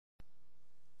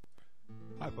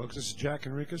Folks, this is Jack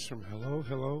Enriquez from Hello,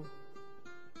 Hello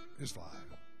is Live.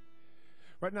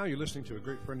 Right now you're listening to a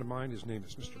great friend of mine. His name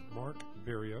is Mr. Mark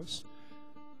Berrios.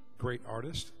 Great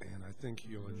artist, and I think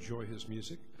you'll enjoy his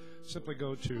music. Simply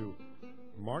go to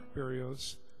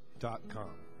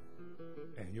markberrios.com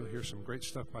and you'll hear some great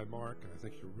stuff by Mark, and I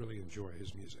think you'll really enjoy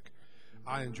his music.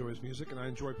 I enjoy his music, and I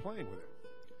enjoy playing with it.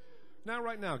 Now,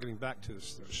 right now, getting back to the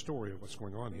story of what's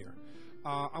going on here,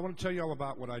 I want to tell you all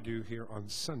about what I do here on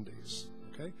Sundays.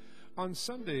 Okay, on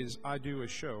Sundays I do a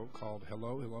show called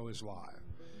Hello, Hello is Live,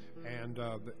 and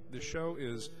the show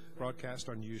is broadcast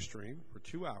on Ustream for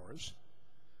 2 hours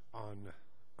on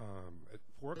at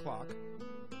 4 o'clock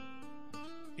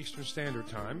Eastern Standard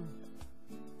Time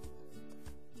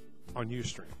on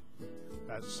Ustream.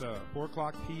 That's 4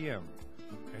 o'clock p.m.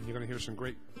 and you're going to hear some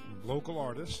great local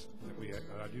artists that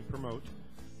I do promote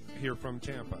here from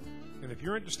Tampa. And if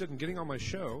you're interested in getting on my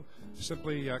show,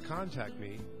 simply contact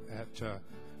me at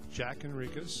Jack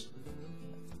Enriquez.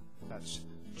 That's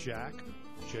Jack,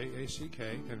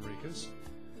 J-A-C-K, Enriquez,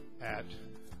 at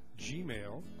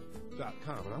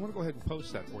gmail.com. And I want to go ahead and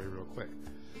post that for you real quick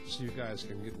so you guys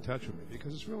can get in touch with me,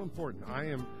 because it's real important. I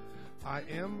am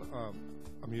a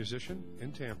musician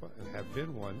in Tampa and have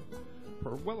been one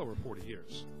for well over 40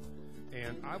 years.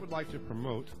 And I would like to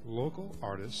promote local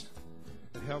artists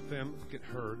and help them get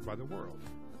heard by the world.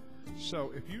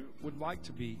 So if you would like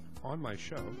to be on my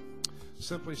show,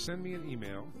 simply send me an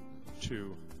email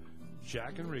to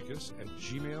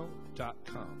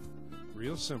jackenriquez@gmail.com,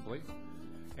 real simply,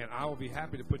 and I will be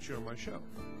happy to put you on my show.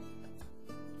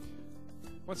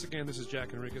 Once again, this is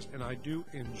Jack Enriquez, and I do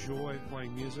enjoy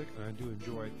playing music, and I do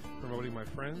enjoy promoting my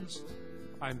friends.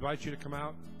 I invite you to come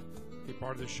out, be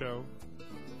part of the show,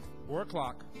 4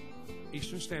 o'clock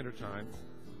Eastern Standard Time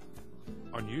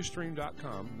on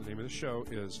Ustream.com. The name of the show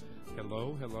is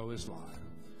Hello, Hello is Live.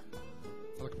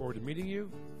 I look forward to meeting you,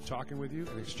 talking with you,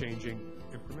 and exchanging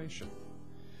information.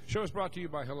 The show is brought to you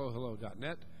by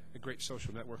HelloHello.net, a great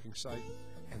social networking site,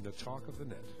 and the talk of the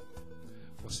net.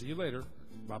 We'll see you later.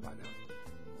 Bye-bye now.